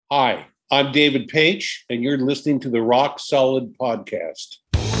Hi, I'm David Page, and you're listening to the Rock Solid Podcast.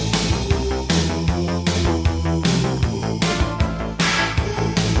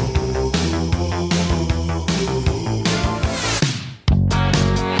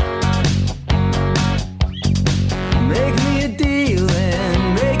 Make me a deal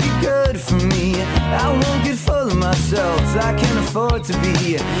and make it good for me. I won't get full of myself, I can't afford to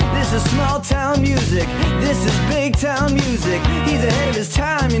be. This is small town music, this is big town music. He's ahead of his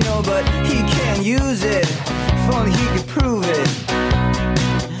time, but he can't use it. If only he could prove it.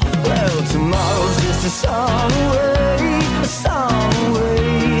 Well, tomorrow's just a song away, a song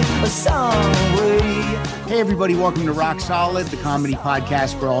away, a song away. Hey everybody, welcome to Rock Solid, the comedy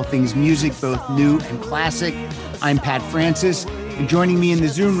podcast for all things music, both new and classic. I'm Pat Francis, and joining me in the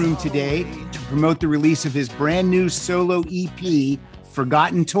Zoom room today to promote the release of his brand new solo EP,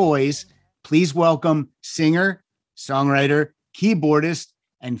 Forgotten Toys, please welcome singer, songwriter, keyboardist,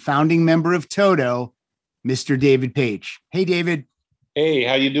 and founding member of Toto, Mr. David Page. Hey, David. Hey,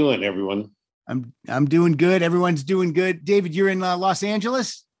 how you doing, everyone? I'm doing good. Everyone's doing good. David, you're in Los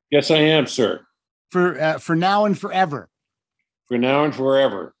Angeles? Yes, I am, sir. For now and forever. For now and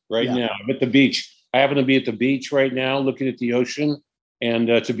forever. Now, I'm at the beach. I happen to be at the beach right now, looking at the ocean, and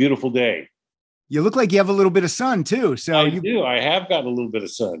it's a beautiful day. You look like you have a little bit of sun too. So I do. I have gotten a little bit of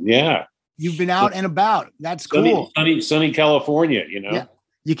sun. Yeah. You've been out and about. That's cool. Sunny California, Yeah.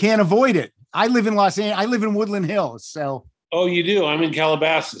 You can't avoid it. I live in Los Angeles. I live in Woodland Hills. So. Oh, you do? I'm in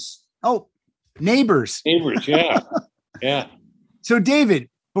Calabasas. Oh, neighbors. Yeah. Yeah. So,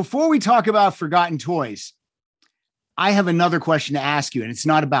 David, before we talk about Forgotten Toys, I have another question to ask you, and it's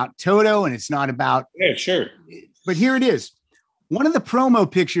not about Toto, and it's not about. Yeah, sure. But here it is. One of the promo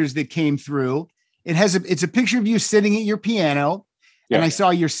pictures that came through, it's a picture of you sitting at your piano, and I saw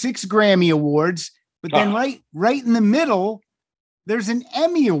your 6 Grammy Awards, but then right in the middle, there's an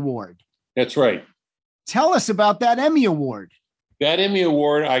Emmy Award. That's right. Tell us about that Emmy Award. That Emmy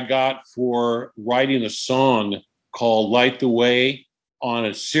Award I got for writing a song called Light the Way on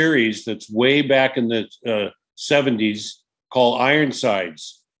a series that's way back in the 70s called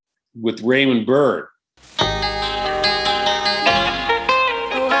Ironsides with Raymond Burr. Oh,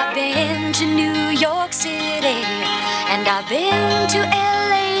 I've been to New York City and I've been to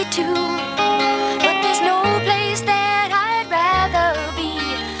LA too, but there's no place that I'd rather be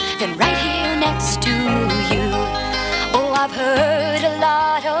than right here next to you. Oh, I've heard a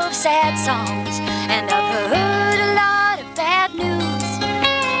lot of sad songs and I've heard a lot of bad news,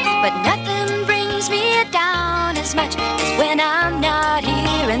 but nothing brings me down as much as when I'm not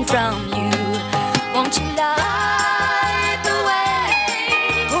hearing from you. Won't you light the way?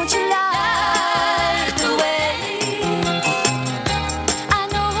 Won't you light the way? I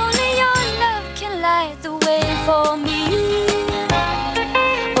know only your love can light the way for me.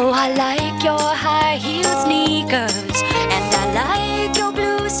 Oh, I like your high-heeled sneakers and I like your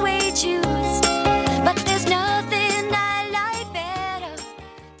blue suede shoes, but there's nothing I like better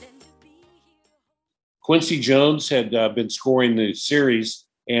than to be here. Quincy Jones had been scoring the series,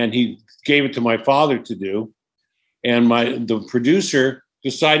 and he gave it to my father to do. And the producer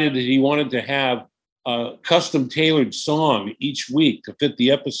decided that he wanted to have a custom tailored song each week to fit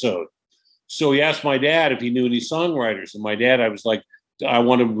the episode. So he asked my dad if he knew any songwriters. And my dad, I was like,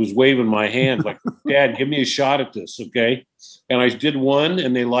 was waving my hand like, Dad, give me a shot at this, okay? And I did one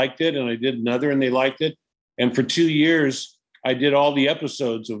and they liked it, and I did another and they liked it. And for 2 years, I did all the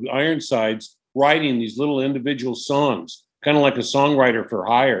episodes of Ironsides, writing these little individual songs, kind of like a songwriter for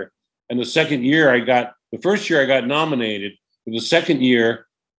hire. And the first year I got nominated. But the second year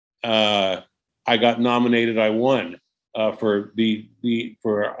I got nominated, I won for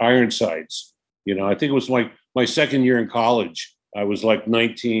Ironsides. I think it was my second year in college. I was like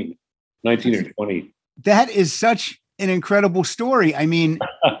 19 or 20. That is such an incredible story. I mean,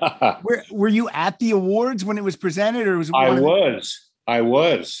 were you at the awards when it was presented, or was it I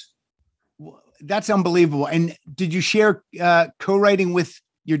was. That's unbelievable. And did you share co-writing with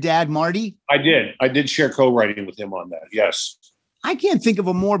your dad, Marty? I did share co-writing with him on that. Yes. I can't think of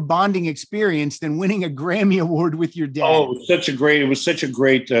a more bonding experience than winning a Grammy Award with your dad. Oh, it was such a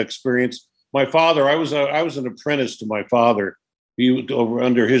great experience. My father, I was an apprentice to my father. He was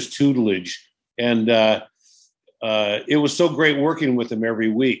under his tutelage, and it was so great working with him every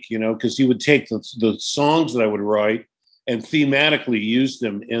week. Because he would take the songs that I would write and thematically use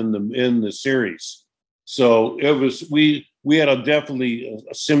them in the series. So it was we had definitely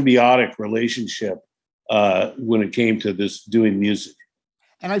a symbiotic relationship when it came to this doing music.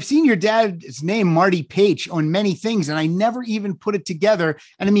 And I've seen your dad's name, Marty Page, on many things, and I never even put it together.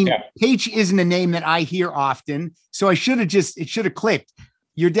 And I mean, Page isn't a name that I hear often, so it should have clicked.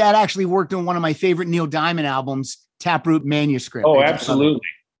 Your dad actually worked on one of my favorite Neil Diamond albums, Taproot Manuscript. Oh, absolutely.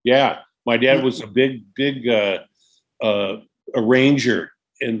 Yeah. My dad was a big arranger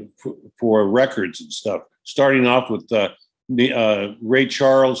for records and stuff, starting off with Ray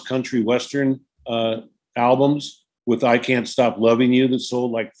Charles country western albums with I Can't Stop Loving You that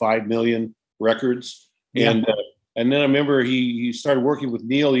sold like 5 million records. Yeah. And then I remember he started working with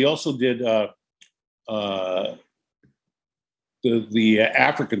Neil. He also did the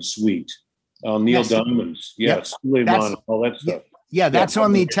African Suite on Neil Diamond's. Yep. Suleiman, all that stuff. Yeah, that's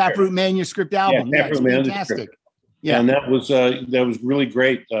on the Taproot Manuscript album. Yeah, It's fantastic. Yeah, and that was really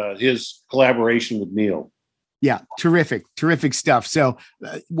great. His collaboration with Neil. Yeah, terrific stuff. So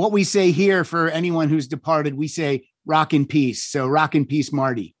what we say here for anyone who's departed, we say rock in peace. So rock in peace,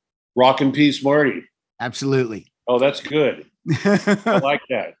 Marty. Rock in peace, Marty. Absolutely. Oh, that's good. I like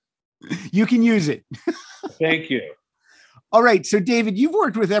that. You can use it. Thank you. All right. So David, you've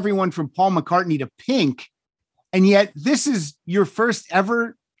worked with everyone from Paul McCartney to Pink, and yet this is your first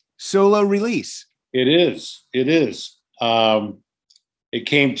ever solo release. It is. It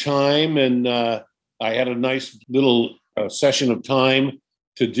came time, and I had a nice little session of time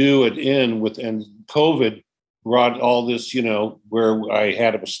to do it and COVID brought all this, where I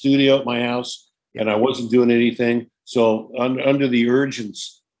had a studio at my house and I wasn't doing anything. So under the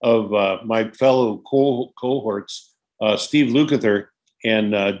urgence of my fellow cohorts, Steve Lukather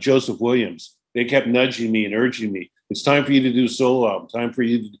and Joseph Williams, they kept nudging me and urging me, it's time for you to do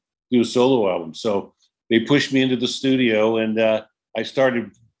a solo album. So they pushed me into the studio, and I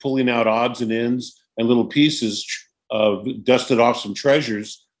started pulling out odds and ends and little pieces dusted off some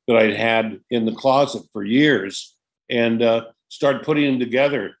treasures that I'd had in the closet for years, and started putting them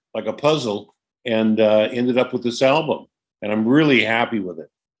together like a puzzle, and ended up with this album. And I'm really happy with it.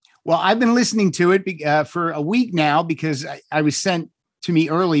 Well, I've been listening to it for a week now because I was sent to me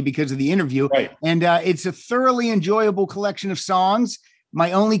early because of the interview. Right. And it's a thoroughly enjoyable collection of songs.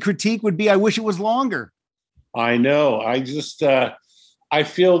 My only critique would be I wish it was longer. I know. I just, I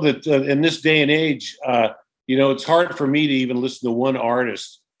feel that in this day and age, it's hard for me to even listen to one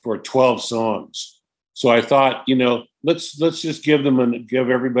artist for 12 songs. So I thought, let's just give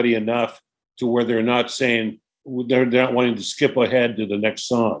everybody enough to where they're not saying, they're not wanting to skip ahead to the next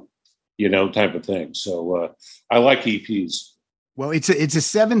song, type of thing. So I like EPs. Well, it's a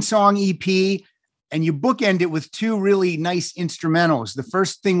 7-song EP, and you bookend it with 2 really nice instrumentals. The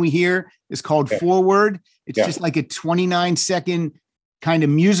first thing we hear is called Forward. It's just like a 29-second kind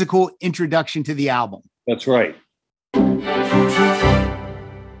of musical introduction to the album. That's right.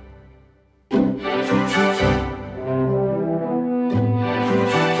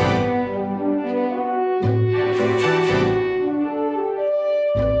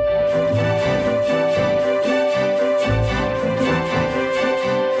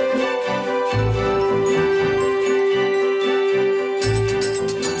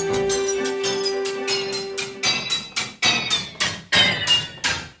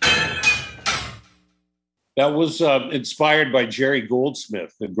 That was inspired by Jerry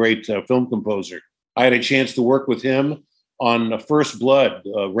Goldsmith, the great film composer. I had a chance to work with him on First Blood,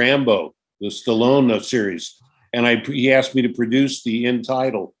 Rambo, the Stallone series, and he asked me to produce the end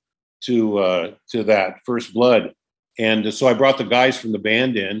title to that First Blood, and so I brought the guys from the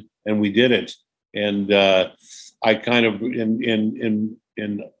band in, and we did it. And I kind of, in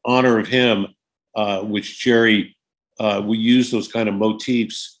honor of him, which Jerry, we use those kind of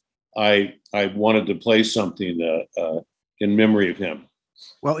motifs. I wanted to play something in memory of him.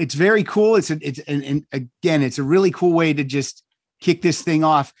 Well, it's very cool. It's a really cool way to just kick this thing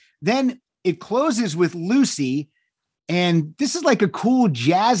off. Then it closes with Lucy, and this is like a cool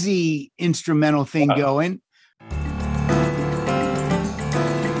jazzy instrumental thing going.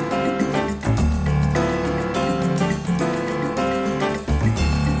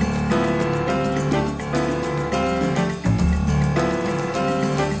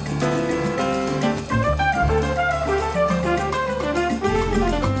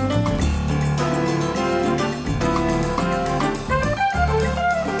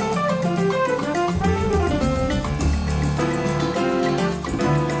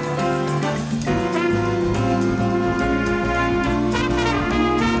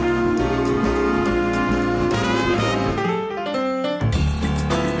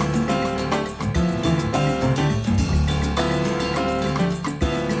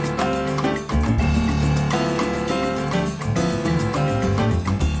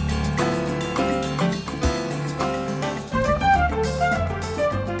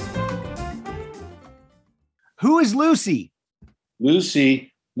 Who is Lucy?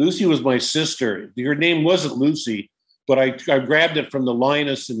 Lucy was my sister. Her name wasn't Lucy. but I grabbed it from the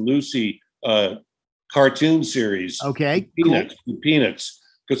Linus and Lucy cartoon series. Okay, Peanuts, cool. Peanuts,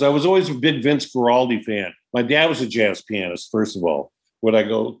 because I was always a big Vince Guaraldi fan. My dad was a jazz pianist, first of all.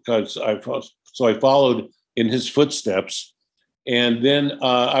 So I followed in his footsteps, and then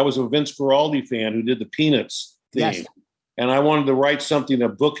I was a Vince Guaraldi fan who did the Peanuts theme, yes. And I wanted to write something, a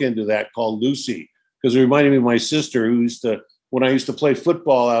book into that called Lucy, because it reminded me of my sister who when I used to play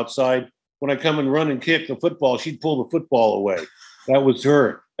football outside, when I come and run and kick the football, she'd pull the football away. That was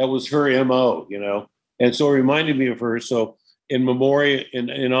her MO, you know. And so it reminded me of her. So in memory,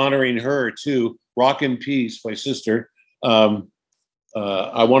 in honoring her too, Rock in Peace, my sister, I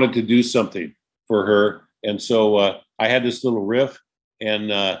wanted to do something for her. And so I had this little riff,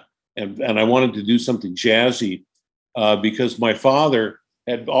 and I wanted to do something jazzy because my father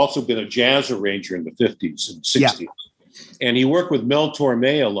had also been a jazz arranger in the 50s and 60s. Yeah. And he worked with Mel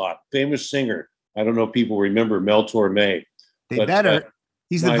Torme a lot, famous singer. I don't know if people remember Mel Torme. They better.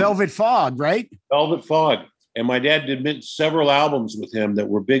 He's the Velvet Fog, right? Velvet Fog. And my dad did several albums with him that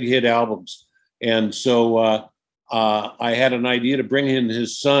were big hit albums. And so I had an idea to bring in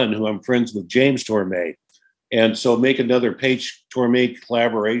his son, who I'm friends with, James Torme. And so make another Page Torme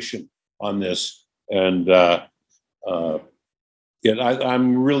collaboration on this. And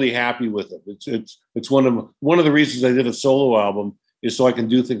I'm really happy with it. It's one of the reasons I did a solo album is so I can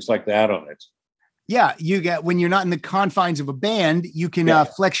do things like that on it. Yeah, you get, when you're not in the confines of a band, you can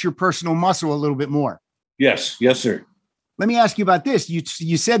flex your personal muscle a little bit more. Yes, sir. Let me ask you about this.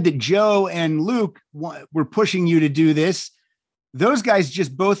 You said that Joe and Luke were pushing you to do this. Those guys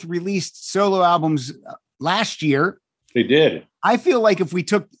just both released solo albums last year. They did. I feel like if we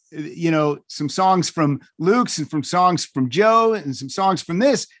took, some songs from Luke's and from songs from Joe and some songs from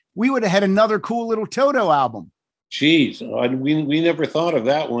this, we would have had another cool little Toto album. Jeez, we never thought of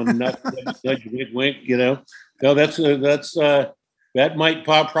that one. Not wink, No, that might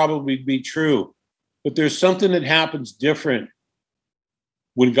probably be true. But there's something that happens different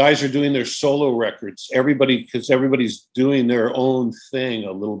when guys are doing their solo records. Because everybody's doing their own thing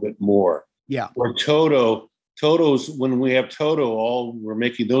a little bit more. Yeah. Or Toto's, when we have Toto, we're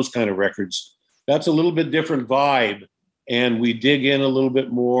making those kind of records. That's a little bit different vibe, and we dig in a little bit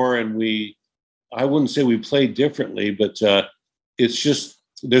more, and I wouldn't say we play differently, but it's just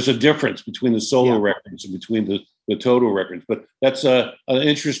there's a difference between the solo records and between the Toto records. But that's an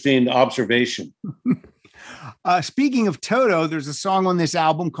interesting observation. Speaking of Toto, there's a song on this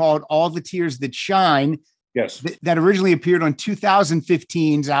album called All the Tears That Shine. Yes. That originally appeared on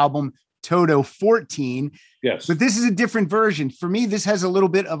 2015's album Toto 14. Yes. But this is a different version. For me, this has a little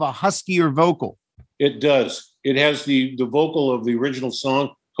bit of a huskier vocal. It does. It has the vocal of the original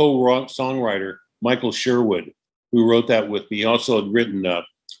song, co-songwriter Michael Sherwood, who wrote that with me. He also had written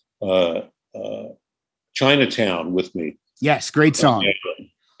Chinatown with me. Yes, great song.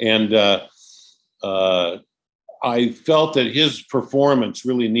 And I felt that his performance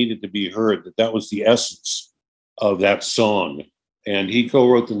really needed to be heard, that was the essence of that song. And he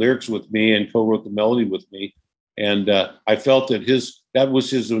co-wrote the lyrics with me and co-wrote the melody with me. And I felt that that was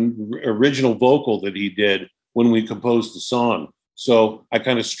his original vocal that he did when we composed the song. So I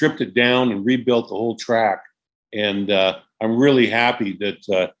kind of stripped it down and rebuilt the whole track. And I'm really happy that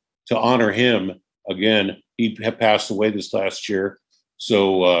to honor him again. He had passed away this last year.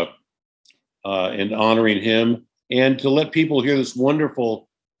 So and honoring him and to let people hear this wonderful,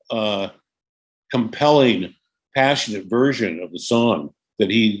 compelling, passionate version of the song that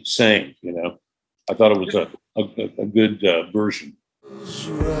he sang. I thought it was a good version.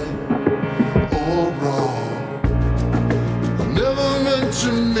 Right or wrong, I never meant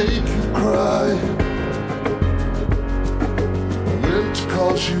to make you cry. I meant to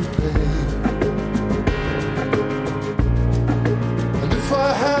cause you pain. And if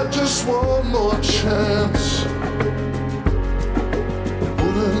I had just one more chance, it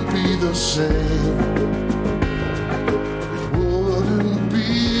wouldn't be the same.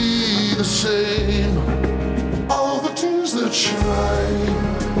 The same, all the tears that shine,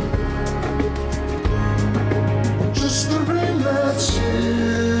 just the rain that's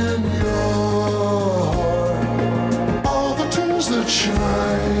in your heart, all the tears that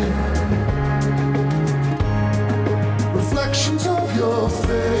shine, reflections of your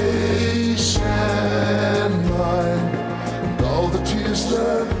face and mine, and all the tears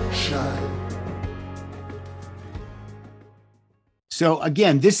that shine. So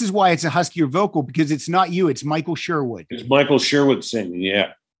again, this is why it's a huskier vocal, because it's not you, it's Michael Sherwood. It's Michael Sherwood singing,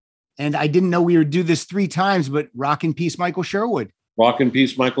 yeah. And I didn't know we would do this 3 times, but rock in peace, Michael Sherwood. Rock in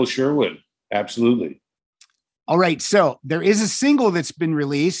peace, Michael Sherwood. Absolutely. All right. So there is a single that's been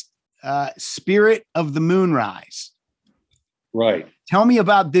released, Spirit of the Moonrise. Right. Tell me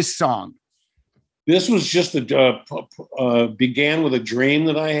about this song. This was just began with a dream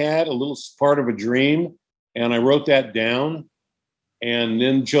that I had, a little part of a dream, and I wrote that down. And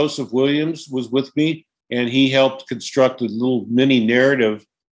then Joseph Williams was with me, and he helped construct a little mini narrative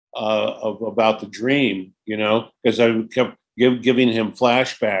about the dream, because I kept giving him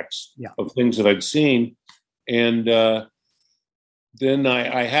flashbacks of things that I'd seen. And then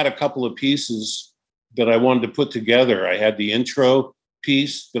I had a couple of pieces that I wanted to put together. I had the intro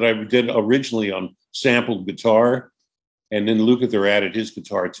piece that I did originally on sampled guitar, and then Lukather added his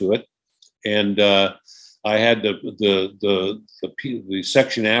guitar to it. And I had the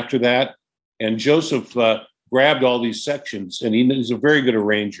section after that, and Joseph grabbed all these sections, and he's a very good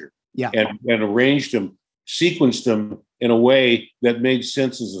arranger. And arranged them, sequenced them in a way that made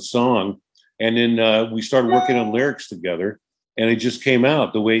sense as a song. And then we started working on lyrics together, and it just came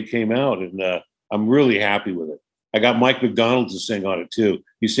out the way it came out. And I'm really happy with it. I got Mike McDonald to sing on it too.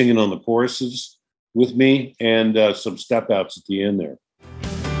 He's singing on the choruses with me, and some step outs at the end there.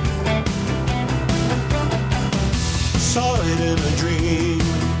 Saw it in a dream.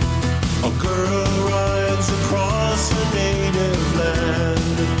 A girl rides across her native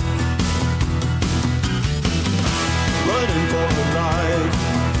land, running for her life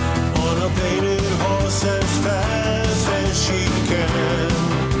on a painted horse as fast as she can.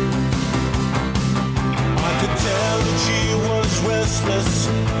 I could tell that she was restless.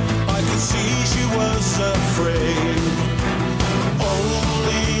 I could see she was afraid.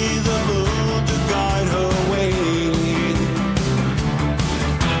 Only the moon to guide her way.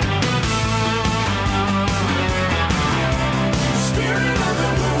 Spirit of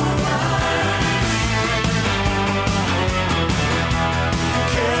the moonlight,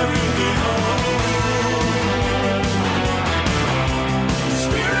 carry me home.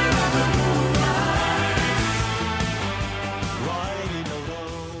 Spirit of the moonlight, riding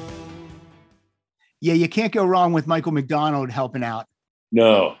alone. Yeah, you can't go wrong with Michael McDonald helping out.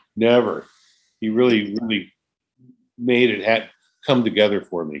 No, never. He really, really made it come together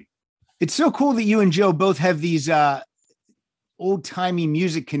for me. It's so cool that you and Joe both have these old-timey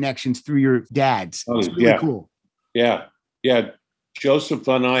music connections through your dads. It's really cool. Yeah. Joseph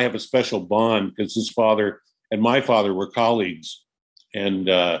and I have a special bond because his father and my father were colleagues. And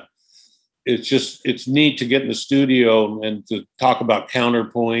it's neat to get in the studio and to talk about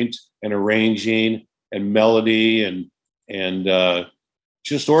counterpoint and arranging and melody and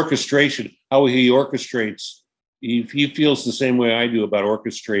just orchestration, how he orchestrates. He feels the same way I do about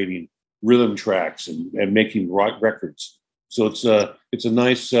orchestrating rhythm tracks and making rock records. So it's a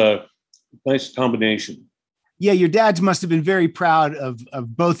nice combination. Yeah, your dads must have been very proud of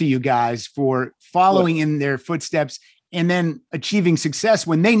both of you guys for following in their footsteps and then achieving success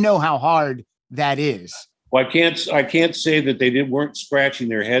when they know how hard that is. Well, I can't say that they weren't scratching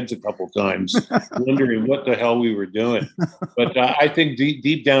their heads a couple times, wondering what the hell we were doing. But I think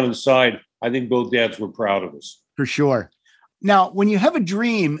deep down inside, I think both dads were proud of us. For sure. Now, when you have a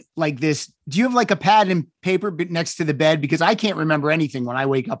dream like this, do you have like a pad and paper next to the bed? Because I can't remember anything when I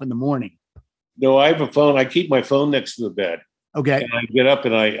wake up in the morning. No, I have a phone. I keep my phone next to the bed. Okay. And I get up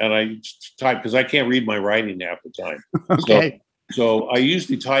and I type because I can't read my writing half the time. Okay. So I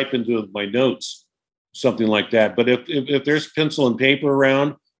usually type into my notes, something like that. But if there's pencil and paper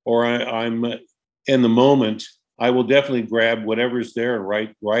around, or I'm in the moment, I will definitely grab whatever's there and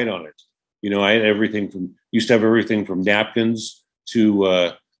write on it. I had used to have everything from napkins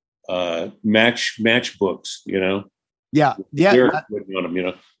to matchbooks. Yeah. On them,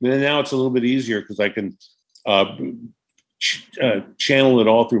 And now it's a little bit easier because I can channel it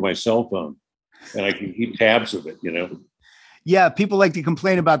all through my cell phone, and I can keep tabs of it. Yeah, people like to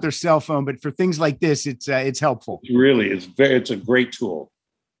complain about their cell phone, but for things like this, it's helpful. It's a great tool.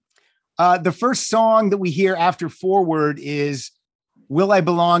 The first song that we hear after Forward is "Will I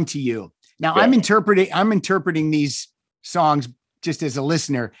Belong to You." Now, yeah. I'm interpreting these songs just as a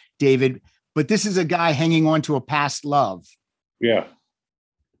listener, David, but this is a guy hanging on to a past love. Yeah.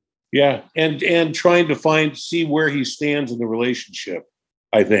 Yeah. And trying to see where he stands in the relationship.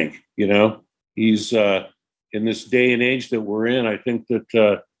 I think, he's in this day and age that we're in. I think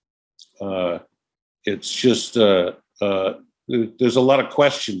that it's just there's a lot of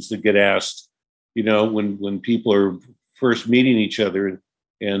questions that get asked, when people are first meeting each other,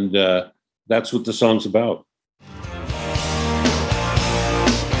 and that's what the song's about.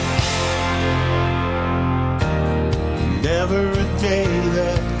 Never a day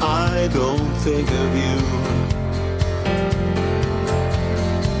that I don't think of you.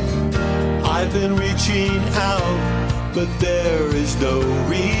 I've been reaching out, but there is no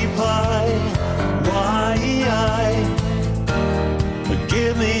reply. Why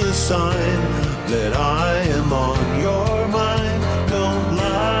give me a sign that I am on your mind. Don't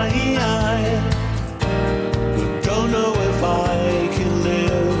lie, I don't know if I can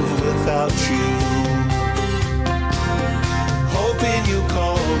live without you. Hoping you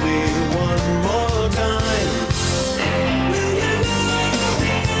call me one more time. Will you love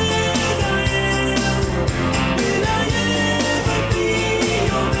me as I am? Will I ever be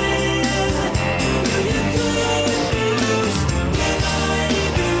your man? Will you cut me loose when I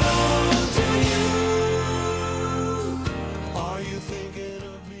belong to you? Are you thinking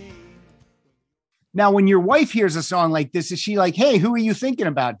of me? Now, when your wife hears a song like this, is she like, hey, who are you thinking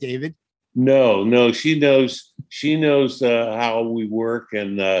about, David? No, she knows. She knows how we work,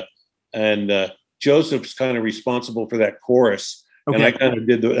 and Joseph's kind of responsible for that chorus, Okay. and I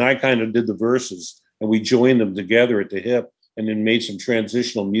kind of did the verses, and we joined them together at the hip, and then made some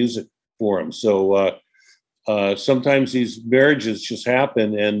transitional music for him. So sometimes these marriages just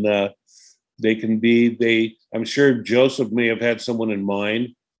happen, and they can be. I'm sure Joseph may have had someone in mind,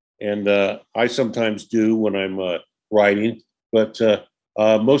 and I sometimes do when I'm writing, but.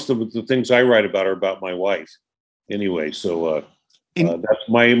 Most of the things I write about are about my wife, anyway. So that's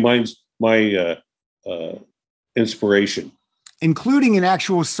my inspiration. Including an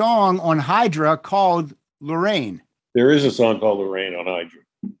actual song on Hydra called Lorraine. There is a song called Lorraine on Hydra,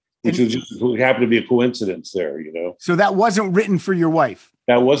 which happened to be a coincidence there. You know, So that wasn't written for your wife.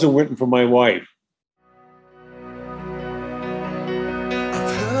 that wasn't written for my wife.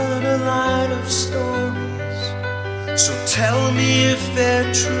 I've heard a lot of stories, so tell me if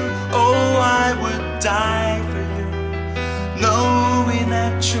they're true. Oh, I would die for you, knowing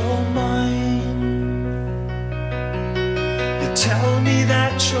that you're mine. You tell me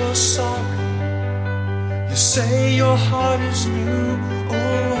that you're sorry, you say your heart is new. Oh,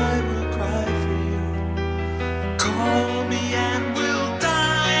 I will cry for you, call me and we'll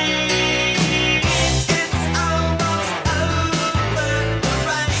die. It's almost over,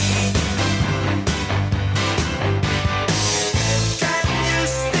 right? Can you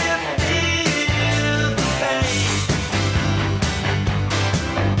still feel the pain?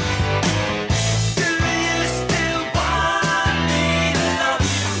 Do you still want me to love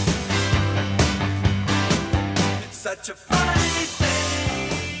you? It's such a funny thing.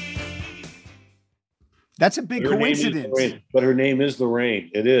 That's a big Her name is coincidence. Lorraine, but her name is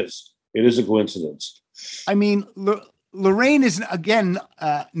Lorraine. It is a coincidence. I mean, Lorraine is, again,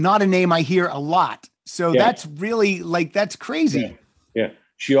 not a name I hear a lot. So Yeah. that's really that's crazy. Yeah.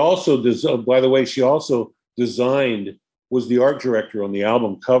 She also does. By the way, she also was the art director on the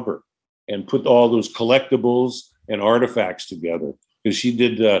album cover, and put all those collectibles and artifacts together, because she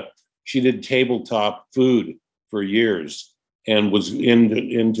did tabletop food for years, and was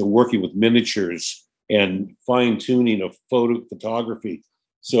into working with miniatures and fine tuning of photography.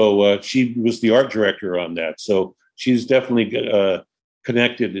 So she was the art director on that. So she's definitely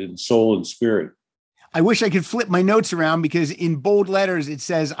connected in soul and spirit. I wish I could flip my notes around because in bold letters it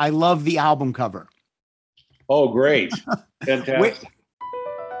says, I love the album cover. Oh, great. Fantastic.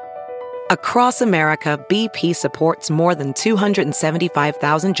 Across America, BP supports more than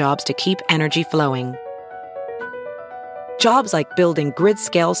 275,000 jobs to keep energy flowing. Jobs like building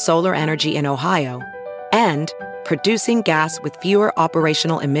grid-scale solar energy in Ohio and producing gas with fewer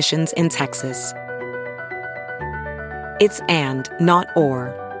operational emissions in Texas. It's and, not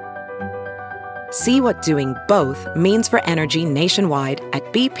or. See what doing both means for energy nationwide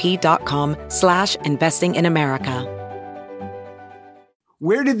at bp.com/investing in America.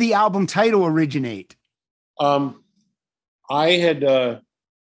 Where did the album title originate? I had a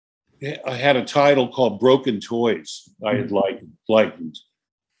title called Broken Toys. I had liked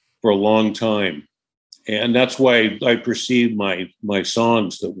for a long time, and that's why I perceived my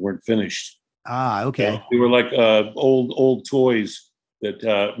songs that weren't finished. Ah, okay. They were like old toys that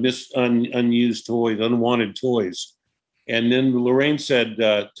unused toys, unwanted toys. And then Lorraine said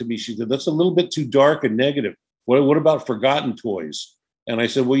to me, she said, "That's a little bit too dark and negative. What about forgotten toys?" And I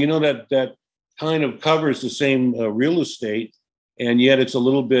said, "Well, you know, that kind of covers the same real estate, and yet it's a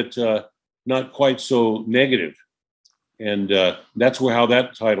little bit not quite so negative." And that's how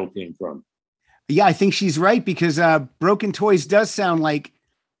that title came from. Yeah, I think she's right, because Broken Toys sound like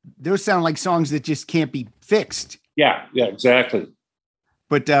songs that just can't be fixed. Yeah, exactly.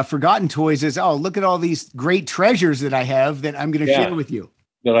 But Forgotten Toys is, oh, look at all these great treasures that I have that I'm going to share with you.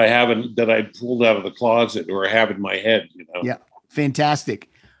 That I pulled out of the closet or have in my head, you know. Yeah, fantastic.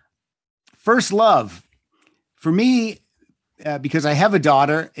 First Love. For me, because I have a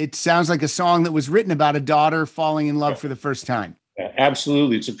daughter, it sounds like a song that was written about a daughter falling in love for the first time.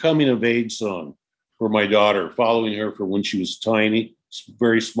 Absolutely. It's a coming of age song for my daughter, following her from when she was tiny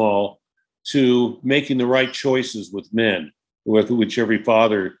very small, to making the right choices with men, with which every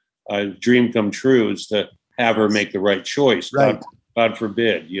father dream come true is to have her make the right choice. Right. God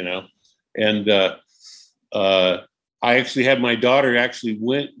forbid, you know. And I actually had my daughter actually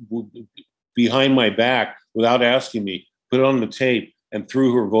went behind my back without asking me, put it on the tape and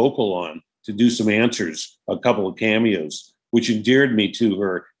threw her vocal on to do some answers, a couple of cameos, which endeared me to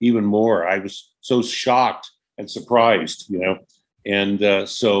her even more. I was so shocked and surprised, you know. And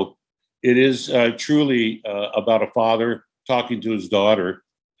so it is truly about a father talking to his daughter.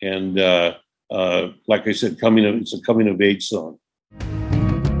 And like I said, it's a coming of age song.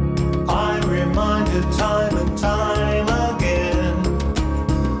 I'm reminded time and time again,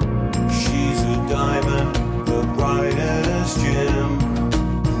 she's a diamond, the brightest gem.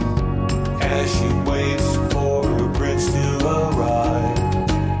 As she waits for her prince to arrive,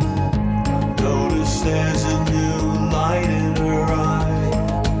 notice there's a new light in her eye.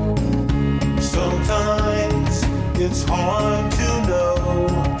 Sometimes it's hard to know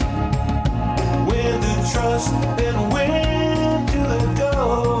when to trust and when to let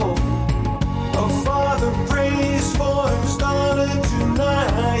go. A father prays for his daughter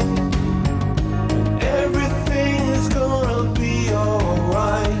tonight. Everything is gonna be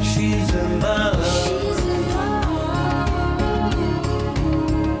alright. She's in love.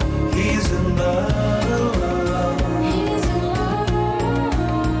 He's in love.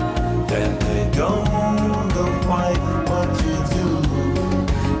 And they don't know quite what to do,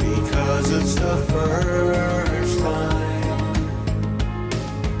 because it's the first time.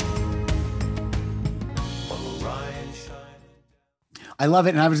 Orion shining. I love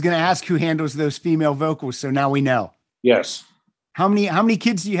it. And I was going to ask who handles those female vocals. So now we know. Yes. How many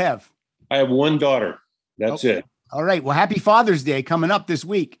kids do you have? I have one daughter. That's it. All right. Well, happy Father's Day coming up this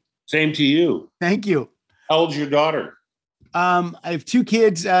week. Same to you. Thank you. How old's your daughter? I have two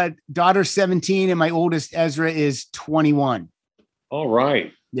kids, daughter 17 and my oldest Ezra is 21. All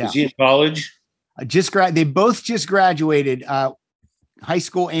right. Yeah. Is he in college? They both just graduated high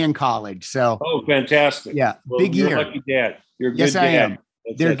school and college. So Oh, fantastic. yeah, Well, big you're year. a lucky dad. You're a good Yes, I dad. am.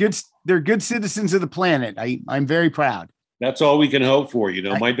 That's They're it. good. They're good citizens of the planet. I'm very proud. That's all we can hope for. You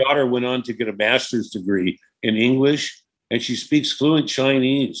know, my daughter went on to get a master's degree in English, and she speaks fluent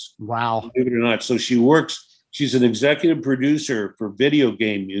Chinese, Wow. believe it or not. So she's an executive producer for video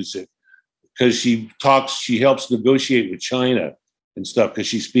game music because she helps negotiate with China and stuff because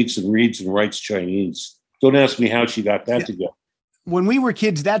she speaks and reads and writes Chinese. Don't ask me how she got that together. When we were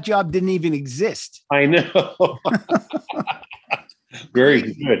kids, that job didn't even exist. I know. Very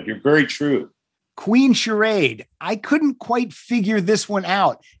good. You're very true. Queen Charade. I couldn't quite figure this one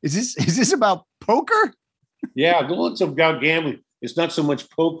out. Is this about poker? Yeah, go on about gambling. It's not so much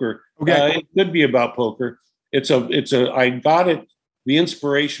poker. Okay. It could be about poker. I got it. The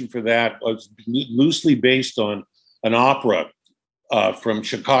inspiration for that was loosely based on an opera from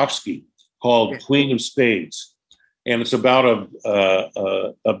Tchaikovsky called Queen of Spades. And it's about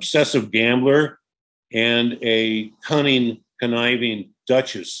a obsessive gambler and a cunning, conniving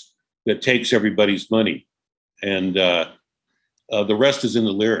duchess that takes everybody's money. And the rest is in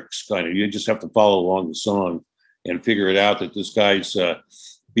the lyrics, kind of. You just have to follow along the song and figure it out that this guy's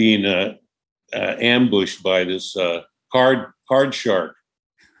being ambushed by this card shark,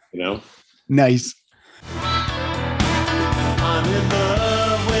 you know? Nice. I'm in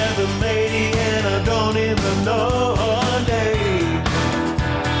love with a lady and I don't even know her name.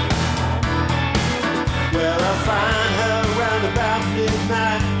 Well, I find her around about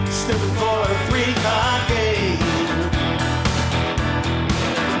midnight, sniffing for a 3-card game.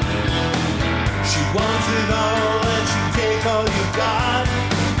 She wants it all and she take all you got.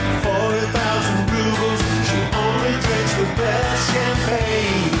 40,000 rubles, she only drinks the best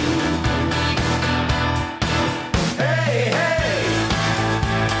champagne. Hey, hey,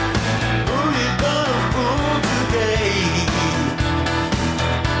 who you gonna fool today?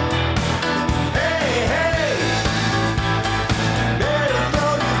 Hey, hey, better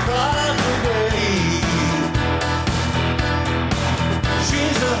throw your cards away.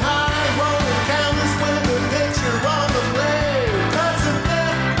 She's a high-rolling countess with a picture on the blade. Cuts a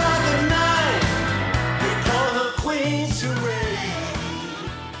death like a knife. We call her Queen Charade.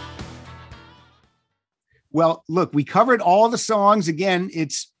 Well, look, we covered all the songs. Again,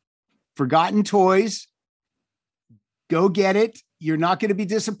 it's Forgotten Toys. Go get it. You're not going to be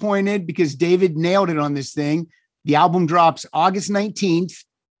disappointed because David nailed it on this thing. The album drops August 19th.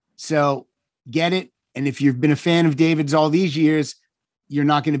 So get it. And if you've been a fan of David's all these years, you're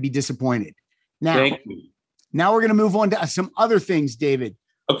not going to be disappointed. Now, Thank you. now we're going to move on to some other things, David.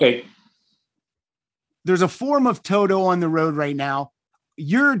 Okay. There's a form of Toto on the road right now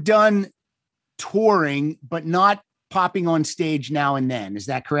you're done touring, but not popping on stage now and then. Is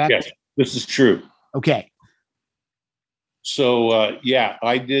that correct? Yes, this is true. Okay. So, yeah,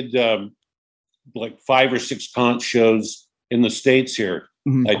 I did like 5 or 6 conch shows in the States here.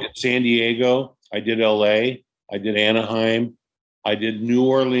 Mhm. I did San Diego, I did LA, I did Anaheim, I did New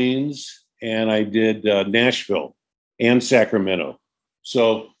Orleans, and I did Nashville and Sacramento.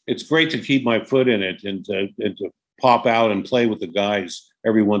 So it's great to keep my foot in it and to pop out and play with the guys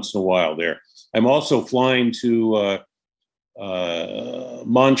every once in a while there. I'm also flying to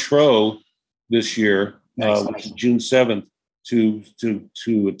Montreux this year, Nice. which is June 7th, to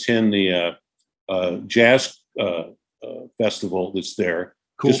attend the jazz festival that's there,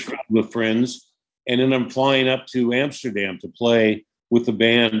 Cool. just with friends. And then I'm flying up to Amsterdam to play with the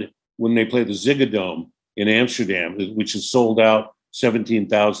band when they play the Ziggo in Amsterdam, which is sold out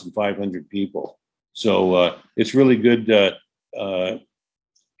 17,500 people. So it's really good.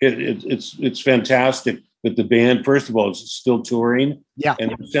 It's fantastic that the band, first of all, is still touring. Yeah.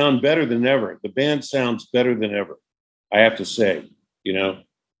 And they sound better than ever. The band sounds better than ever, I have to say, you know.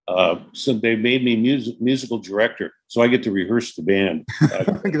 So they made me musical director, so I get to rehearse the band,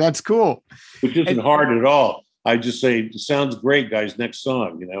 That's cool. which isn't hard at all. I just say, it sounds great, guys, next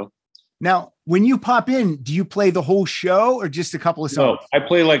song, you know. Now, when you pop in, do you play the whole show or just a couple of songs? No, I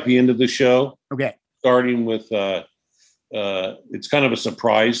play like the end of the show, Okay. starting with, it's kind of a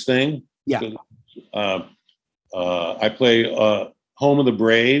surprise thing. Yeah. I play Home of the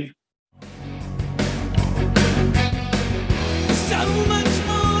Brave. So much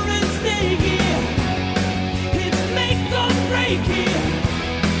more at stake here. It's make or break here.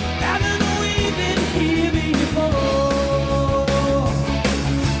 Haven't we been here before? Oh,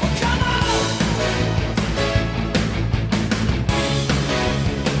 come on!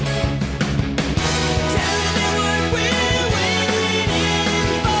 Tell me what we're waiting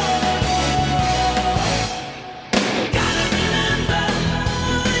for. Gotta remember,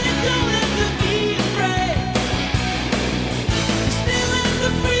 you don't have to be afraid. Still have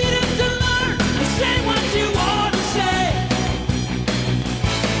the freedom to learn and say what you want to say.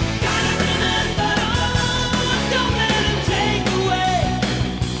 Gotta remember, don't let them take away.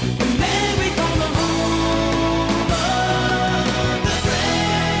 And may we call the home of the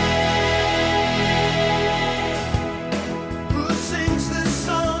brave. Who sings this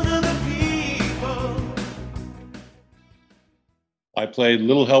song of the people? I play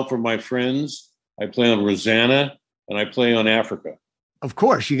Little Help from My Friends. I play on Rosanna, and I play on Africa. Of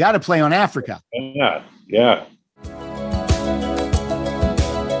course, you got to play on Africa. Yeah, yeah.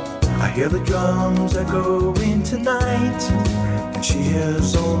 I hear the drums echoing tonight, and she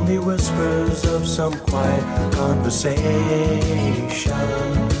hears only whispers of some quiet conversation.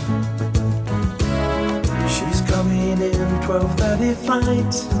 She's coming in 12:30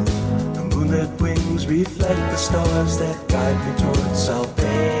 flight. The moonlit wings reflect the stars that guide me towards salvation.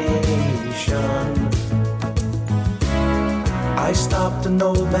 I stopped an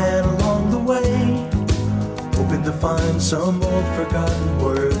old man along the way, hoping to find some old forgotten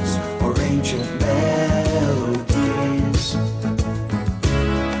words or ancient melodies.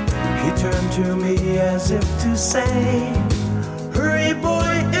 He turned to me as if to say, hurry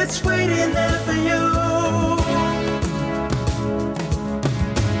boy, it's waiting there for you.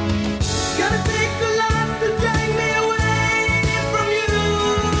 It's gonna take a lot to drag me away from you.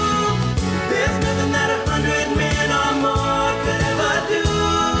 There's nothing that 100 men or more could ever do.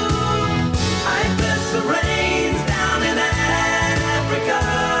 I bless the rains down in Africa.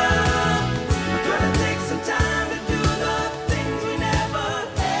 We're gonna take some time to do the things we never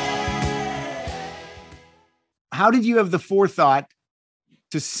had. How did you have the forethought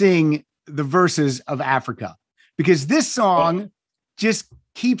to sing the verses of Africa? Because this song just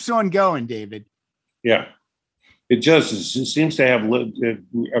keeps on going, David. Yeah, it just it seems to have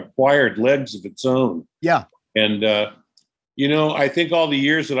acquired legs of its own. Yeah. And, you know, I think all the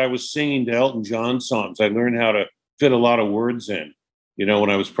years that I was singing to Elton John songs, I learned how to fit a lot of words in, you know, when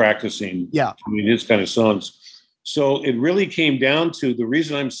I was practicing his kind of songs. So it really came down to the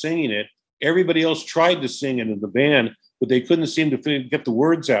reason I'm singing it. Everybody else tried to sing it in the band, but they couldn't seem to get the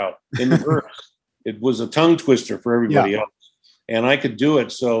words out in the verse. It was a tongue twister for everybody else. And I could do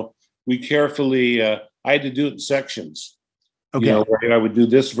it. So we carefully, I had to do it in sections. Okay. You know, where I would do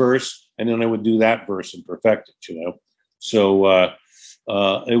this verse and then I would do that verse and perfect it, you know. So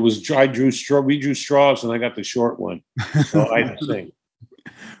it was, we drew straws and I got the short one. So I had to sing.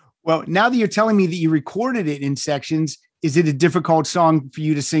 Well, now that you're telling me that you recorded it in sections, is it a difficult song for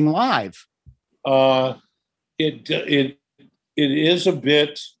you to sing live? It is a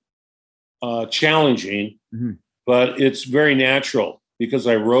bit challenging, but it's very natural. because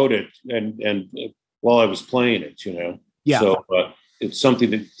I wrote it and while I was playing it, Yeah. So it's something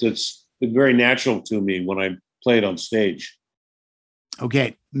that's very natural to me when I play it on stage.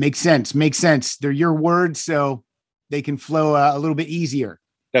 Okay. Makes sense. Makes sense. They're your words, so they can flow a little bit easier.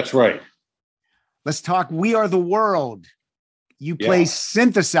 That's right. Let's talk We Are the World. You play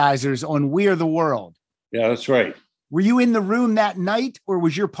synthesizers on We Are the World. Yeah, that's right. Were you in the room that night, or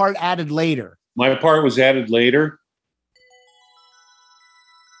was your part added later? My part was added later.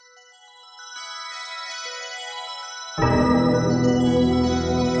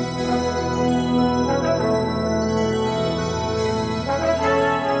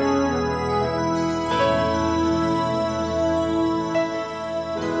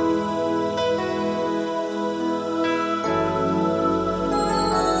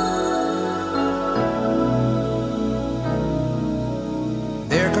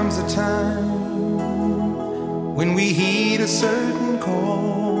 There comes a time when we heed a certain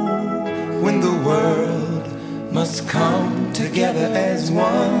call, when the world must come together as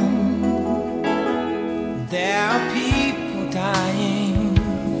one. There are people dying.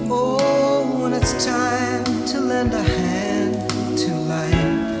 Oh, when it's time to lend a hand to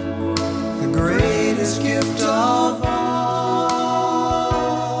life, the greatest gift of all.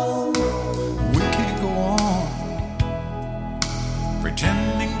 We can't go on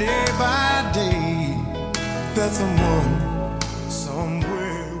pretending day by day that someone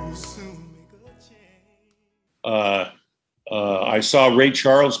somewhere will soon make a change. I saw Ray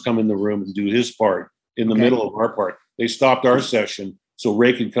Charles come in the room and do his part in the middle of our part. They stopped our session so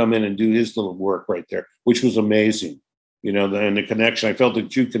Ray could come in and do his little work right there, which was amazing. And the connection, I felt a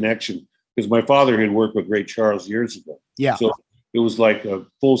true connection because my father had worked with Ray Charles years ago. Yeah. So it was like a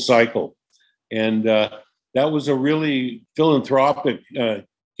full cycle. And that was a really philanthropic,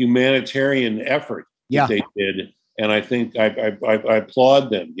 humanitarian effort that they did. And I think I applaud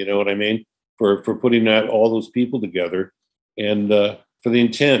them, you know what I mean, for putting all those people together and for the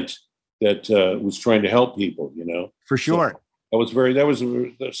intent that was trying to help people, For sure. So that was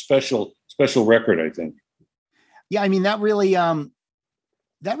a special record, I think. Yeah, I mean, that really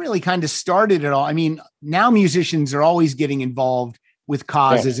kind of started it all. I mean, now musicians are always getting involved with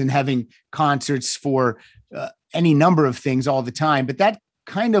causes and having concerts for any number of things all the time, but that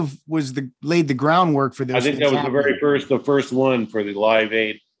kind of laid the groundwork for those. I think that was the first one for the Live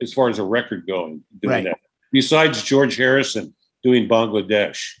Aid as far as a record going, doing that. Besides George Harrison doing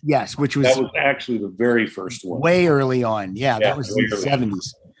Bangladesh. Yes, that was actually the very first one. Way early on. Yeah, that was in the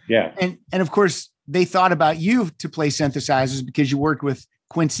 70s. Yeah. And of course, they thought about you to play synthesizers because you worked with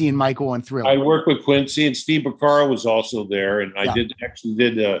Quincy and Michael on Thriller. I worked with Quincy, and Steve Porcaro was also there. And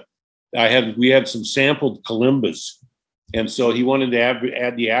we had some sampled kalimbas. And so he wanted to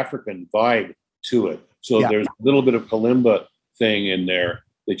add the African vibe to it. So there's a little bit of kalimba thing in there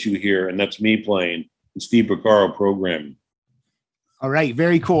that you hear, and that's me playing and Steve Porcaro programming. All right.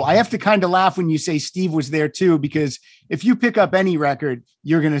 Very cool. I have to kind of laugh when you say Steve was there too, because if you pick up any record,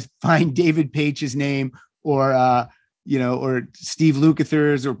 you're going to find David Page's name or, or Steve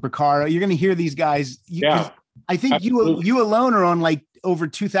Lukather's or Porcaro. You're going to hear these guys. I think absolutely. you alone are on like over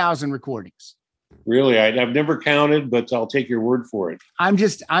 2,000 recordings. Really? I've never counted, but I'll take your word for it. I'm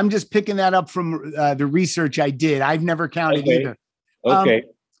just picking that up from the research I did. I've never counted either. Okay.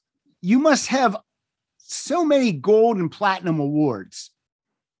 You must have so many gold and platinum awards.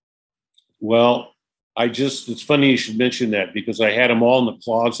 Well, it's funny you should mention that because I had them all in the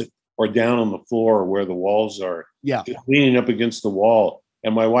closet or down on the floor where the walls are. Yeah. Just leaning up against the wall.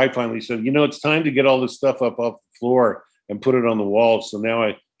 And my wife finally said, it's time to get all this stuff up off the floor and put it on the walls. So now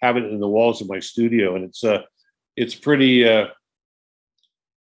I have it in the walls of my studio, and it's pretty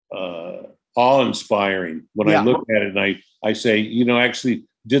awe-inspiring when I look at it and I say, I actually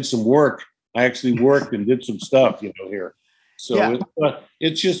did some work. I actually worked and did some stuff, here. So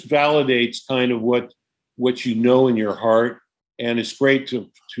it just validates kind of what in your heart, and it's great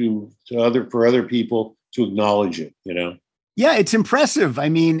for other people to acknowledge it, Yeah, it's impressive. I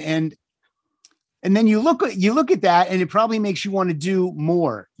mean, and then you look at that, and it probably makes you want to do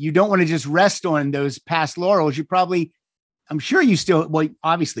more. You don't want to just rest on those past laurels. I'm sure you still,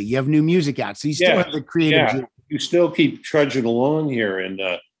 obviously you have new music out, so you still have the creative. Yeah. You still keep trudging along here, and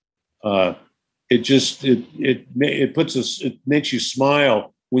it makes you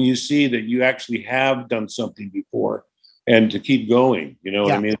smile when you see that you actually have done something before, and to keep going. You know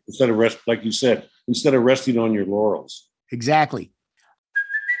what I mean? Instead of resting on your laurels. Exactly.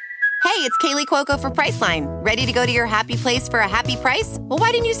 Hey, it's Kaylee Cuoco for Priceline. Ready to go to your happy place for a happy price? Well, why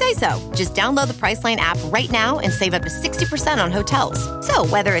didn't you say so? Just download the Priceline app right now and save up to 60% on hotels. So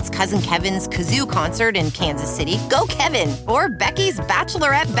whether it's Cousin Kevin's Kazoo Concert in Kansas City, go Kevin, or Becky's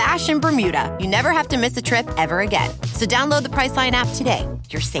Bachelorette Bash in Bermuda, you never have to miss a trip ever again. So download the Priceline app today.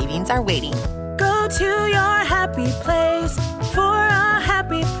 Your savings are waiting. Go to your happy place for a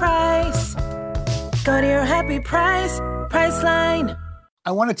happy price. Go to your happy price, Priceline.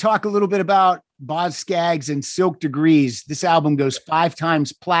 I want to talk a little bit about Boz Scaggs and Silk Degrees. This album goes 5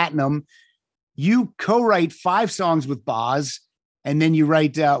 times platinum. You co-write 5 songs with Boz, and then you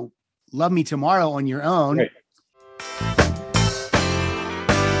write Love Me Tomorrow on your own. Right.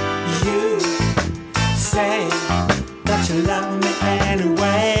 You say that you love me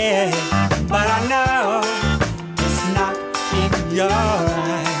anyway, but I know it's not in your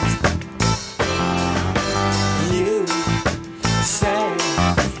eyes. You say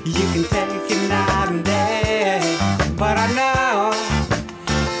you can take it night and day, but I know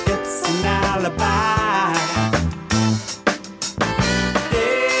it's an alibi.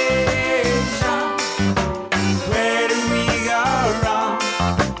 Deja, where do we go wrong?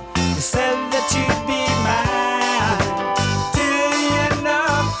 You said that you'd be mine till the end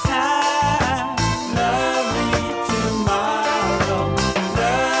of time. Love me tomorrow,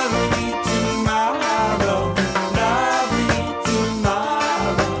 love me tomorrow, love me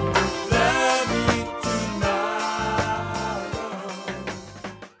tomorrow, love me tomorrow.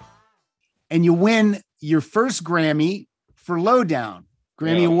 And you win your first Grammy for Lowdown,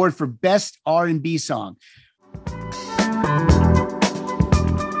 Grammy Award for Best R&B Song.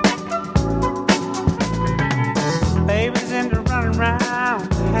 Babies into running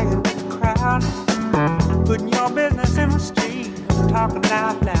around, hanging with the crowd, putting your business in the street, talking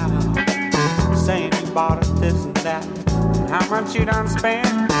out loud, saying you bought us this and that, and how much you done spent.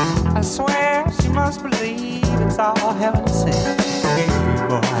 I swear she must believe it's all heaven sent. Hey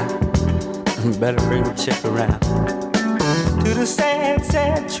boy, better bring the chick around to the sad,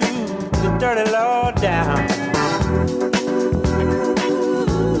 sad truth, the dirty low down.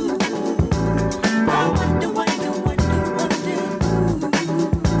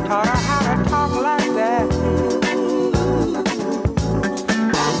 Taught her how to talk like that.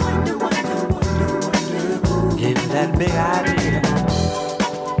 Gave her that big idea.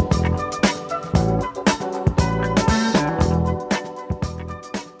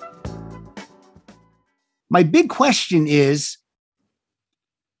 My big question is,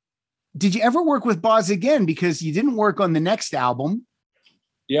 did you ever work with Boz again? Because you didn't work on the next album.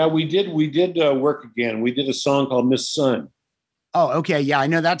 Yeah, we did. We did work again. We did a song called Miss Sun. Oh, okay. Yeah, I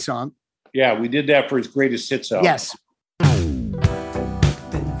know that song. Yeah, we did that for his greatest hits album. Yes. Been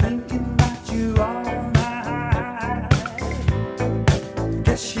thinking about you all night.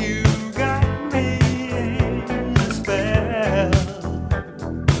 Guess you got me in a spell.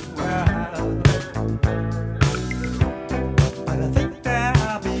 Well, but I think that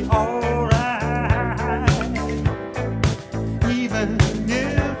I'll be alright, even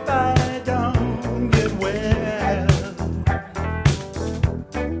if I don't get well.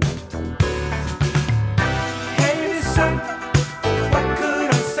 Hey, son, what could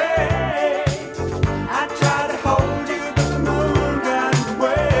I say? I tried to hold you, but the moon got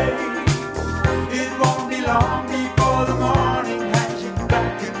away. It won't be long before the morning has you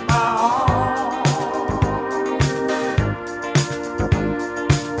back in my arms.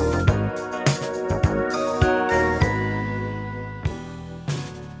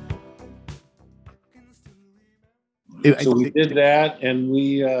 So we did that, and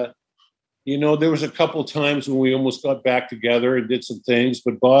we, there was a couple times when we almost got back together and did some things.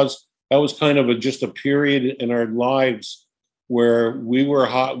 But Boz, that was kind of just a period in our lives where we were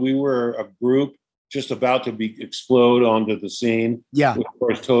hot. We were a group just about to explode onto the scene. Yeah. As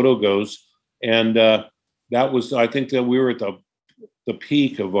far as Toto goes, and that was, I think that we were at the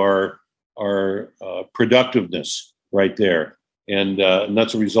peak of our productiveness right there, and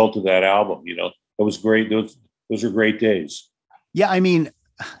that's a result of that album. It was great. Those are great days. Yeah, I mean,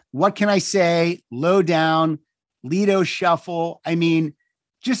 what can I say? Lowdown, Lido Shuffle. I mean,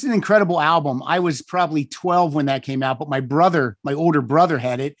 just an incredible album. I was probably 12 when that came out, but my older brother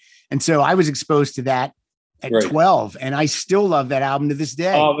had it. And so I was exposed to that at 12, and I still love that album to this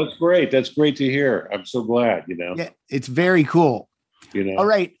day. Oh, that's great. That's great to hear. I'm so glad, Yeah, it's very cool. All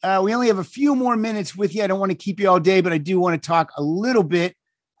right. We only have a few more minutes with you. I don't want to keep you all day, but I do want to talk a little bit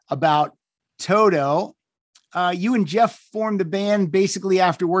about Toto. You and Jeff formed the band basically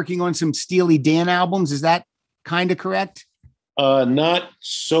after working on some Steely Dan albums. Is that kind of correct? Not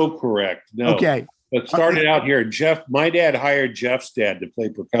so correct. No. Okay. It started out here. My dad hired Jeff's dad to play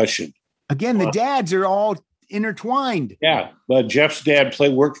percussion. Again, the dads are all intertwined. Yeah, but Jeff's dad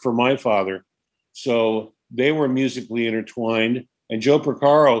worked for my father, so they were musically intertwined. And Joe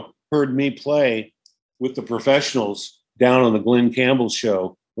Porcaro heard me play with the professionals down on the Glenn Campbell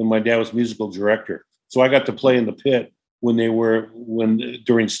show when my dad was musical director. So I got to play in the pit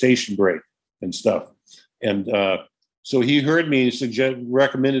during station break and stuff. And so he heard me,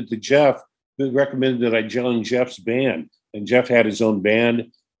 recommended that I join Jeff's band. And Jeff had his own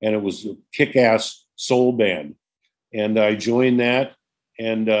band, and it was a kick-ass soul band. And I joined that,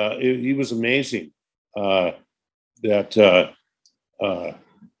 and he was amazing.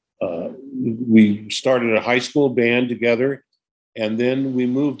 We started a high school band together, and then we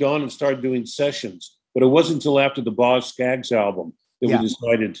moved on and started doing sessions. But it wasn't until after the Boz Scaggs album that we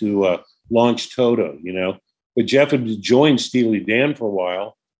decided to launch Toto, But Jeff had joined Steely Dan for a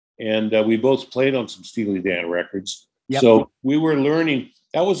while, and we both played on some Steely Dan records. Yep. So we were learning.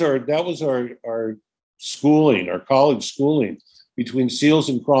 That was our schooling, our college schooling between Seals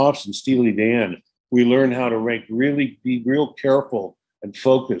and Crofts and Steely Dan. We learned how to really be real careful and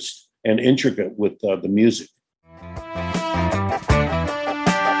focused and intricate with the music.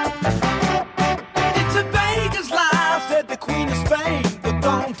 It's a Vegas lie, said the Queen of Spain, but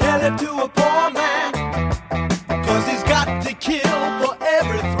don't tell it to a poor man, 'cause he's got to kill for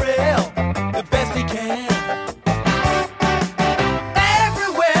every thrill the best he can.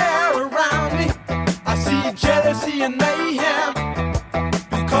 Everywhere around me I see jealousy and mayhem,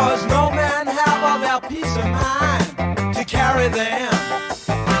 because no man have all their peace of mind to carry them.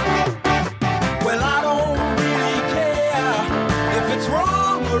 Well, I don't really care if it's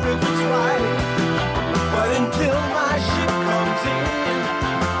wrong or if it's right, but until my ship comes in,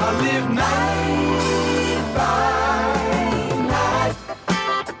 I live night by night.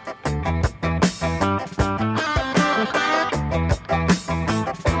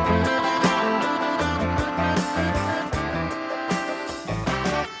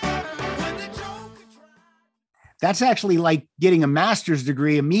 That's actually like getting a master's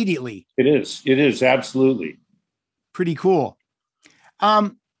degree immediately. It is absolutely pretty cool.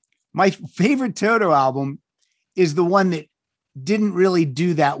 My favorite Toto album is the one that didn't really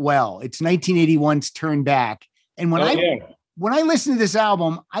do that well. It's 1981's Turn Back. And when I listen to this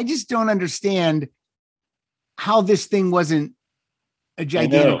album, I just don't understand how this thing wasn't a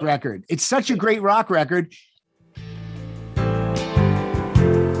gigantic record. It's such a great rock record.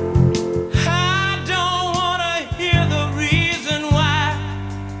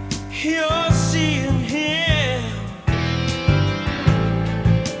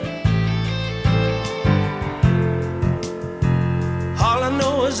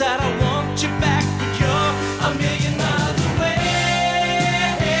 That I want you back, but you're a million miles away,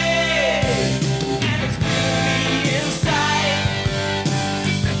 and it's me inside.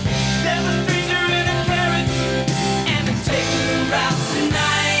 There's a stranger in a carriage, and it's taking a route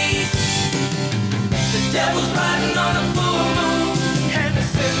tonight. The devil's riding on a full moon, and the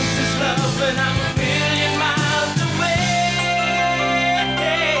sentence is love, and I'm a million miles away.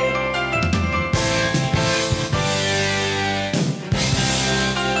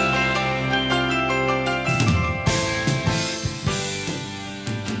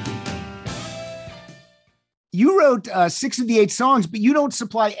 You wrote 6 of the 8 songs, but you don't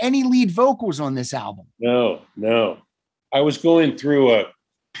supply any lead vocals on this album. No. I was going through a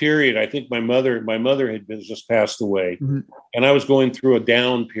period. I think my mother had just passed away, and I was going through a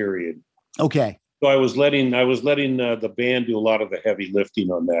down period. Okay. So I was letting the band do a lot of the heavy lifting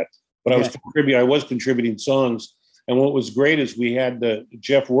on that. But I was contributing songs. And what was great is we had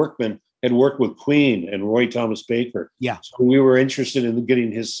Jeff Workman had worked with Queen and Roy Thomas Baker. Yeah. So we were interested in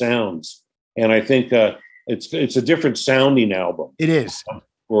getting his sounds, and I think it's a different sounding album. It is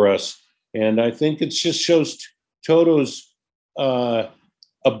for us, and I think it just shows Toto's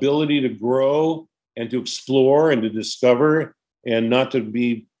ability to grow and to explore and to discover, and not to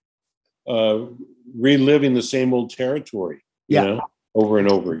be reliving the same old territory, over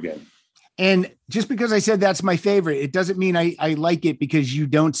and over again. And just because I said that's my favorite, it doesn't mean I like it because you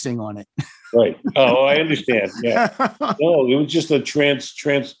don't sing on it. Right. Oh, I understand. Yeah. No, it was just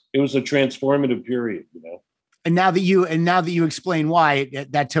it was a transformative period, And now that you explain why,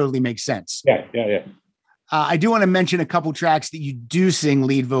 that totally makes sense. Yeah. I do want to mention a couple tracks that you do sing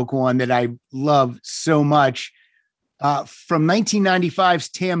lead vocal on that I love so much. From 1995's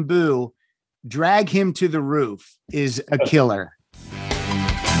Tamboo, Drag Him to the Roof is a killer.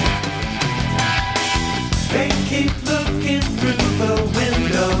 They keep looking through the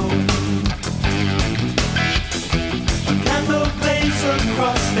window. A candle glaze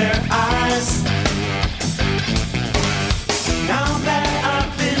across their eyes. Now that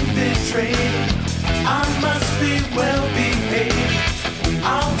I've been betrayed,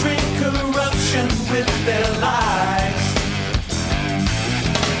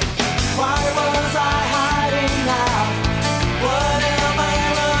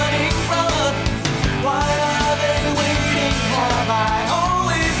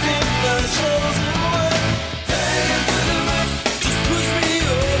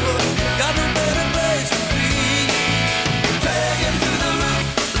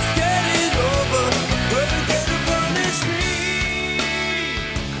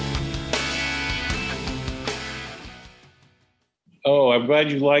 I'm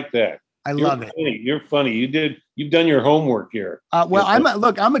glad you like that. I love it. You're funny. You've done your homework here. Well,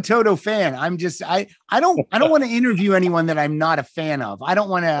 I'm a Toto fan. I don't want to interview anyone that I'm not a fan of. I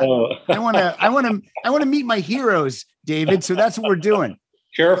want to meet my heroes, David. So that's what we're doing.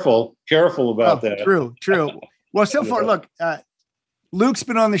 Careful about that. True. Well, so far, look, Luke's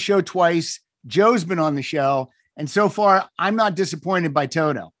been on the show twice. Joe's been on the show. And so far, I'm not disappointed by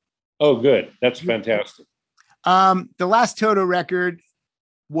Toto. Oh, good. That's fantastic. The last Toto record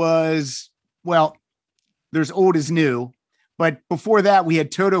was, well, there's Old Is New, but before that we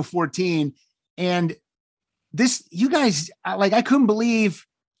had Toto 14. And this, you guys, I couldn't believe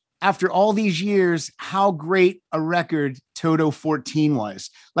after all these years how great a record Toto 14 was.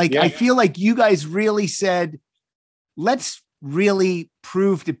 I feel like you guys really said, let's really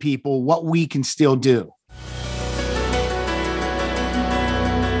prove to people what we can still do.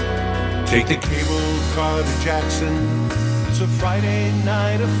 Take the cable car to Jackson. It's a Friday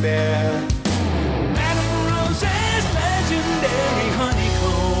night affair. Madame Rose's legendary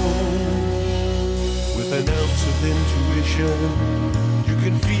honeycomb. With an ounce of intuition, you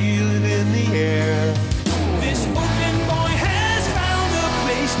can feel it in the air. This open boy has found a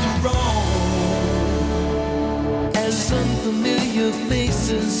place to roam. As unfamiliar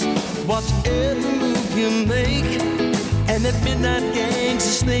faces watch every move you make. And at midnight gangs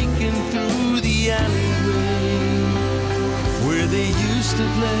are snaking through the alleyway where they used to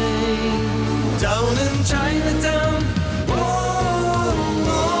play. Down in Chinatown,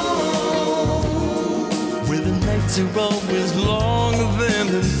 where the nights are always longer than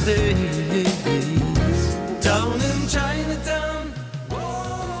the days. Down in Chinatown.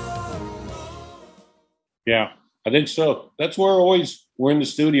 Yeah, I think so. That's where we're in the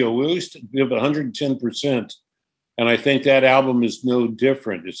studio. We always give 110%. And I think that album is no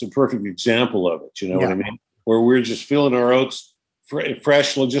different. It's a perfect example of it. You know what I mean? Where we're just feeling our oats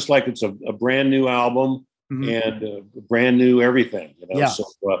fresh, just like it's a brand new album and brand new everything. You know? Yeah. So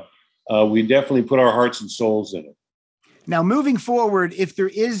we definitely put our hearts and souls in it. Now, moving forward, if there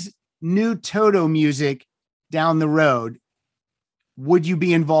is new Toto music down the road, would you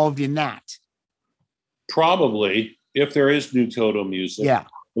be involved in that? Probably, if there is new Toto music. Yeah.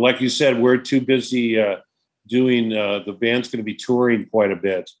 Like you said, we're too busy doing the band's going to be touring quite a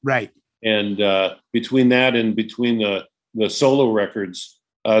bit, right? And between that and between the solo records,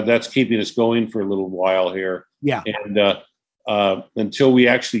 that's keeping us going for a little while here. Yeah. And until we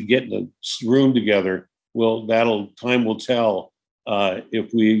actually get in the room together, time will tell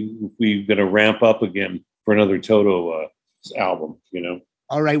if we're going to ramp up again for another Toto album. You know.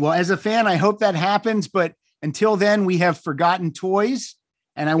 All right. Well, as a fan, I hope that happens. But until then, we have Forgotten Toys.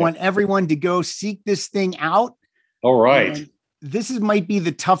 And I want everyone to go seek this thing out. All right. And this might be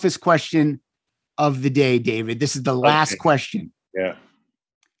the toughest question of the day, David. This is the last question. Yeah.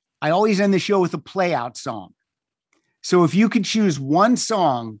 I always end the show with a play out song. So if you could choose one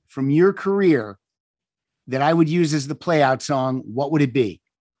song from your career that I would use as the play out song, what would it be?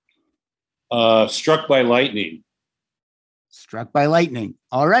 Struck by Lightning. Struck by Lightning.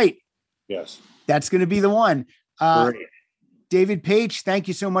 All right. Yes. That's going to be the one. Great. David Paich, thank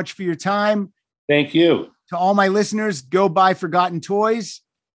you so much for your time. Thank you. To all my listeners, go buy Forgotten Toys.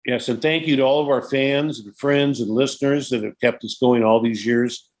 Yes, and thank you to all of our fans and friends and listeners that have kept us going all these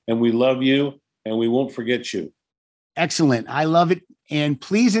years. And we love you, and we won't forget you. Excellent. I love it. And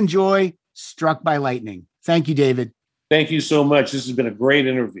please enjoy Struck by Lightning. Thank you, David. Thank you so much. This has been a great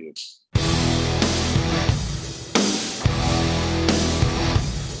interview.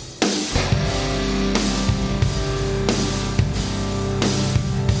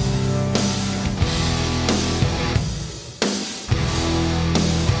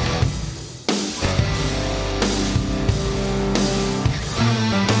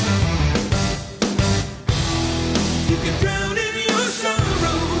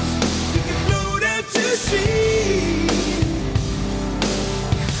 Sea.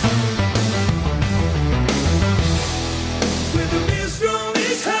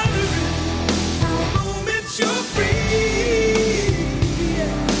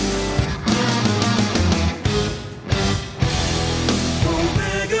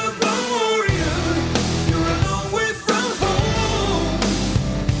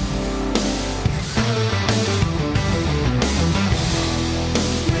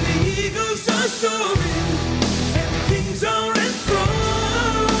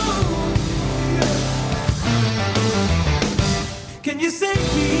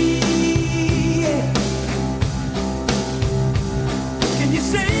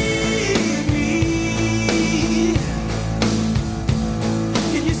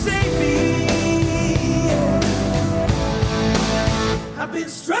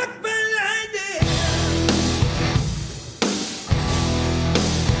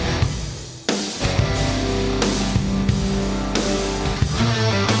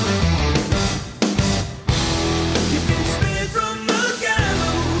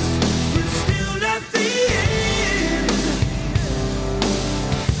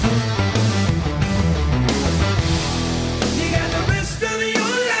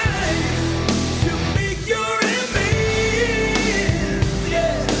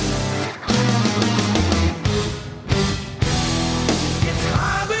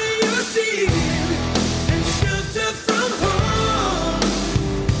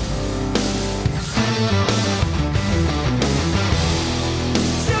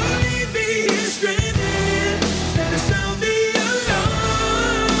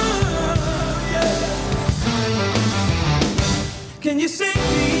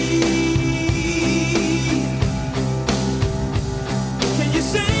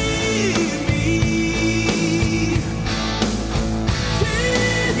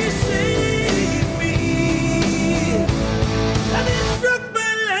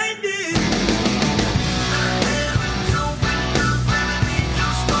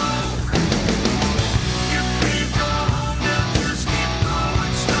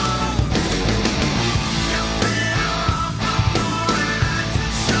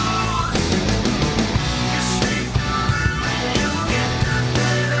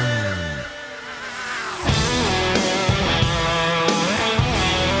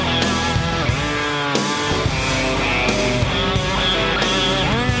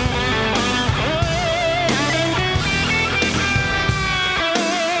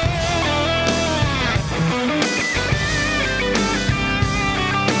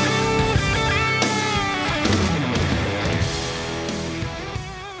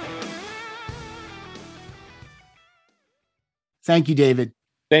 Thank you, David.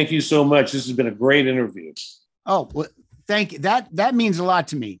 Thank you so much. This has been a great interview. Oh, well, thank you. That means a lot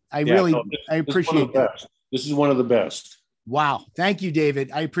to me. I appreciate that. This is one of the best. Wow. Thank you, David.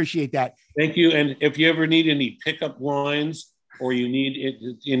 I appreciate that. Thank you. And if you ever need any pickup lines or you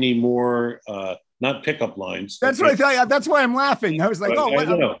need any more, not pickup lines. That's what I thought. That's why I'm laughing. I was like,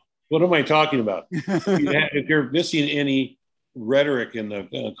 what am I talking about? If you're missing any rhetoric in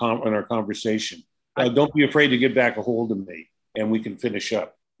our conversation, don't be afraid to get back a hold of me and we can finish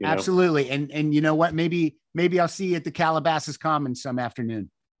up. Absolutely. And you know what? Maybe I'll see you at the Calabasas Commons some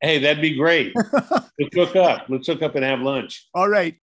afternoon. Hey, that'd be great. Let's hook up and have lunch. All right.